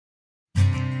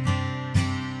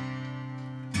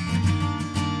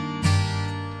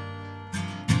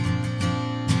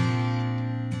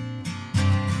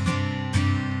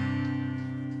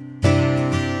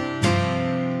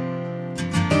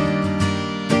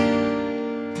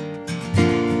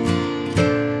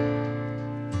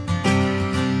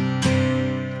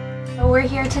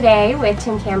here today with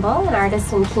Tim Campbell, an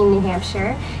artist in Keene, New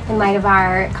Hampshire, in light of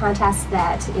our contest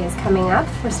that is coming up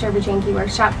for Sturbridge Yankee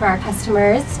Workshop for our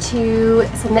customers to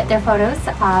submit their photos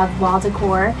of wall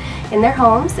decor in their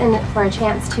homes and for a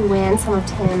chance to win some of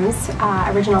Tim's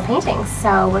original paintings.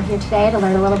 So we're here today to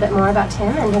learn a little bit more about Tim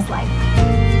and his life.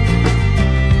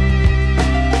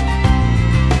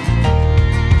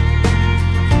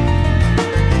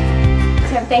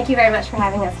 Tim, thank you very much for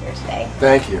having us here today.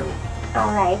 Thank you.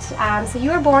 All right, so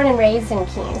you were born and raised in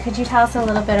Keene. Could you tell us a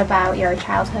little bit about your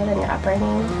childhood and your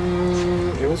upbringing?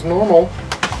 It was normal.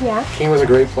 Yeah. Keene was a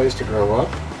great place to grow up.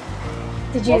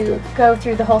 Did you go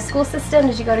through the whole school system?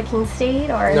 Did you go to Keene State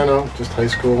or? No, just high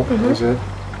school. That was it.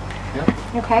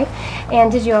 Yeah. Okay.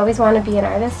 And did you always want to be an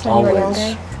artist when you were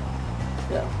younger?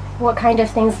 Yeah. What kind of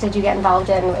things did you get involved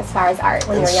in as far as art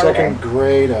when you were younger? In second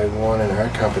grade, I won an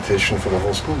art competition for the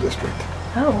whole school district.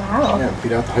 Oh, wow. Yeah,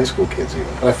 beat out the high school kids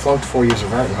even. But I flunked 4 years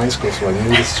of art in high school, so I knew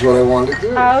this is what I wanted to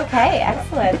do. Okay,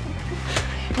 excellent.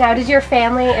 Now, did your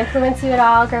family influence you at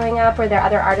all growing up? Were there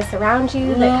other artists around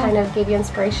you that kind of gave you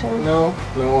inspiration? No,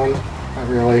 no one. Not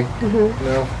really.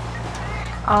 No.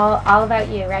 All about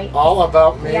you, right? All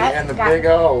about me and the big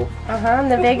O.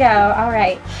 The big O. All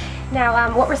right.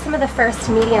 Now, what were some of the first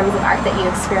mediums of art that you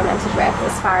experimented with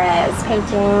as far as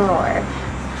painting or...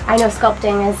 I know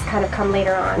sculpting has kind of come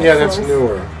later on. Yeah, that's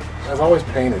newer. I've always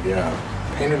painted, yeah.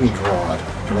 Painted and drawn.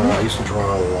 I used to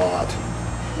draw a lot.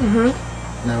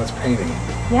 Now it's painting.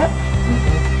 Yep.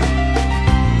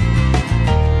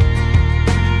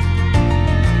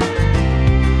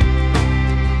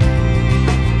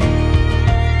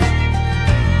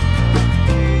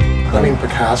 I mean,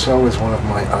 Picasso is one of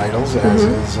my idols, as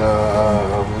is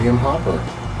William Hopper.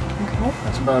 Okay.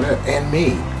 That's about it. And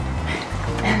me.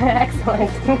 Excellent.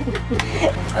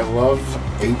 I love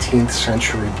 18th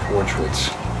century portraits.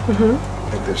 I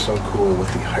think they're so cool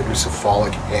with the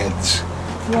hydrocephalic heads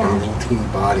and little teeny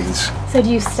bodies. So do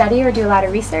you study or do a lot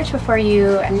of research before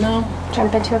you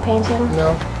jump into a painting?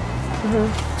 No.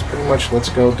 It's pretty much let's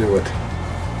go do it.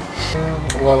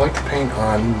 Well, I like to paint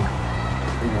on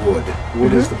wood.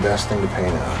 Wood is the best thing to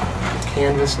paint on.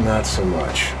 Canvas, not so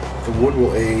much. The wood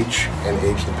will age and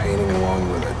age the painting along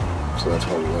with it. So that's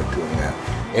why we like doing that.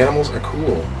 Animals are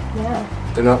cool. Yeah.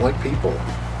 They're not like people.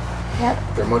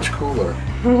 Yep. They're much cooler.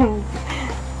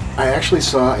 I actually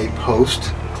saw a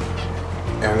post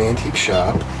at an antique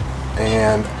shop,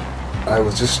 and I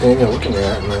was just standing there looking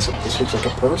at it, and I said, this looks like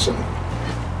a person.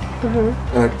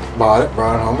 And I bought it,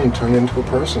 brought it home, and turned it into a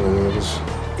person, and it was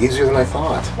easier than I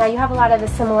thought. Now you have a lot of the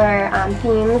similar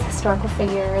themes, historical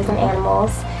figures and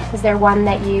animals. Is there one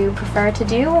that you prefer to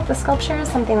do with the sculptures?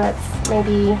 Something that's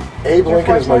maybe Abe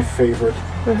Lincoln is my favorite.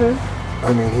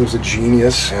 I mean, he was a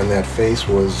genius, and that face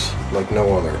was like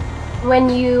no other. When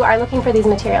you are looking for these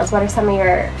materials, what are some of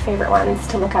your favorite ones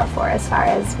to look out for as far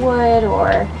as wood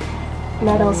or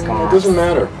metal scraps? It doesn't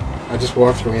matter. I just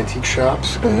walk through antique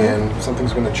shops, and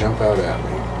something's going to jump out at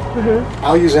me.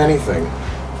 I'll use anything,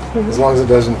 as long as it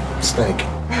doesn't stink.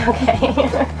 Okay.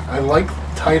 I like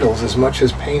titles as much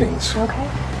as paintings. Okay.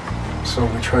 So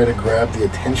we try to grab the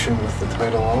attention with the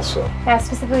title also. Now,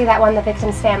 specifically that one, The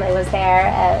Victim's Family, was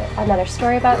there another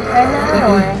story about that,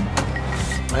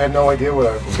 or? I had no idea what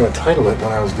I was going to title it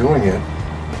when I was doing it.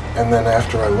 And then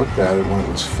after I looked at it, when it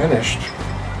was finished,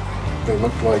 they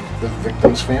looked like The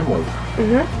Victim's Family.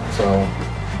 So,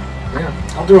 yeah,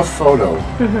 I'll do a photo.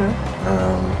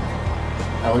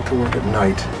 I like to work at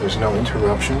night. There's no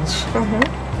interruptions.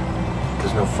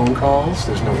 There's no phone calls.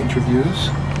 There's no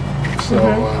interviews. So,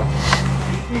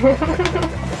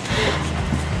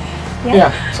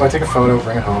 yeah, so I take a photo,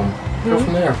 bring it home, go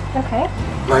from there. Okay.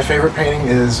 My favorite painting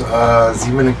is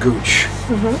Zimina Gooch.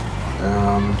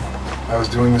 I was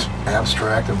doing this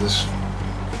abstract of this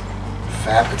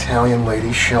fat Italian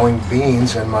lady shelling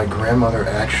beans, and my grandmother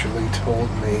actually told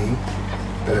me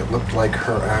that it looked like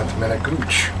her Aunt Minna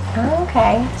Gooch. Oh,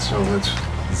 okay. So that's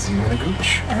Zimina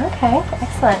Gooch. Okay,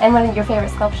 excellent. And what is your favorite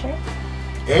sculpture?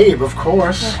 Abe, of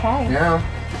course. Okay. Yeah.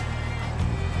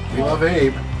 We love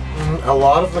Abe. A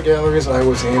lot of the galleries I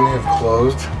was in have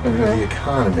closed due to the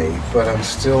economy, but I'm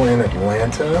still in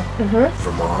Atlanta,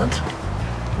 Vermont,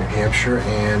 New Hampshire,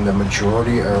 and the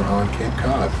majority are on Cape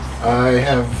Cod. I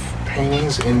have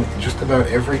paintings in just about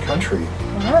every country.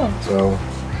 Wow. So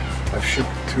I've shipped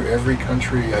to every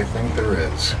country I think there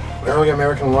is. Early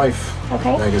American Life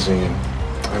magazine.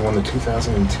 I won the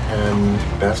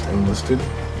 2010 Best Enlisted.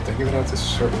 They give it out to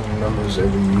certain numbers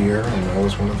every year, and I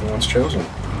was one of the ones chosen.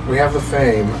 We have the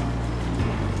fame,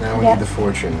 now we need the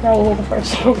fortune. Now you need the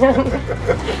fortune.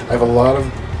 I have a lot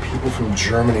of people from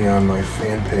Germany on my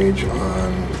fan page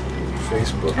on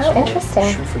Facebook. Oh, so interesting.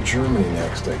 I'll shoot for Germany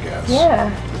next, I guess.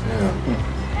 Yeah.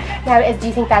 Yeah. Now, do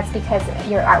you think that's because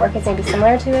your artwork is maybe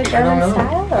similar to a German I don't know.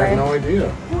 style? Or? I have no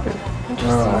idea. Interesting.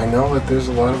 I know that there's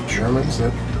a lot of Germans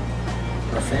that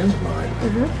are fans of mine.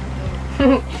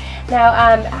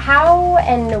 Now, how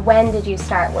and when did you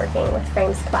start working with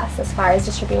Frames Plus as far as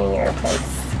distributing your prints?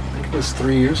 I think it was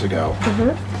 3 years ago.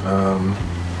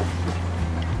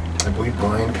 I believe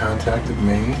Brian contacted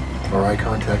me, or I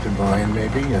contacted Brian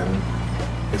maybe, and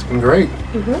it's been great.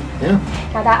 Yeah.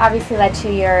 Now that obviously led to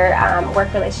your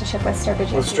work relationship with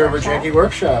Sturbridge Yankee With Sturbridge Yankee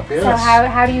Workshop, yes. So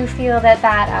how do you feel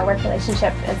that work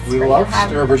relationship is? We love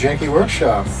Sturbridge Yankee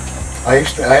Workshop. I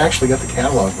actually got the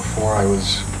catalog before I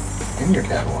was in your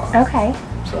catalog. Okay.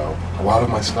 So a lot of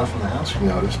my stuff in the house, you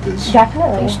noticed, is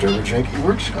definitely from Sturbridge Yankee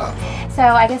Workshop. So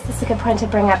I guess this is a good point to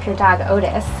bring up your dog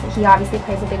Otis. He obviously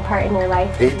plays a big part in your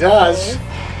life. He does.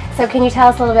 So can you tell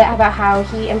us a little bit about how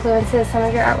he influences some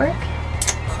of your artwork?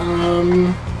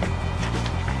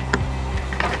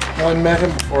 Well, I met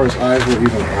him before his eyes were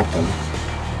even open.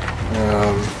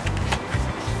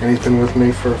 And he's been with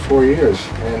me for 4 years,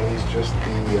 and he's just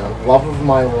the love of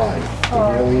my life. He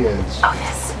really is.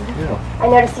 Otis. Yeah. I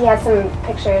noticed he has some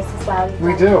pictures as well.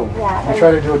 We do. Yeah. We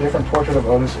try to do a different portrait of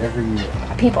Otis every year.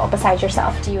 People besides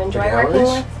yourself, do you enjoy working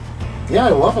with? Yeah, I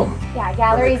love them. Yeah,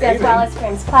 galleries as well as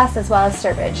Frames Plus as well as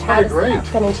Sturbridge. How does that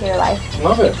fit into your life?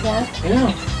 Love it. Yeah.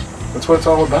 Yeah. That's what it's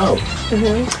all about.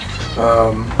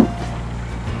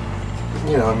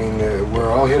 You know, I mean, we're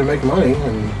all here to make money,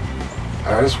 and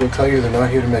artists will tell you they're not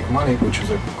here to make money, which is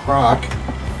a crock,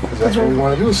 because that's what we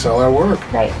want to do, is sell our work.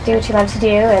 Right, do what you love to do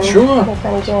and make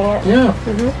money doing it. Yeah.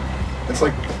 It's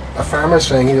like a farmer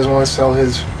saying he doesn't want to sell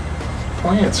his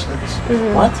plants.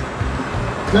 What?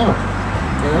 No.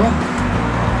 You know?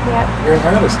 Yep. You're an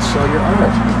artist, sell your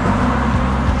art.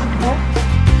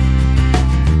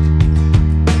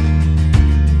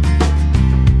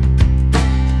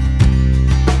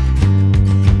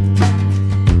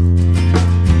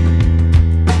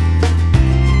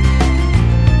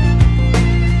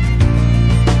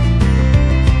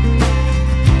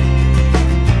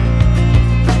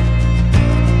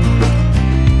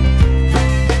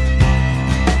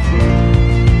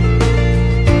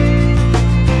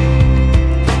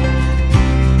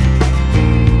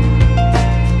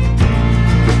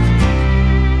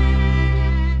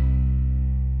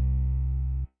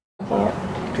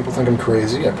 People think I'm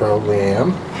crazy. I probably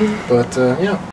am. But, yeah.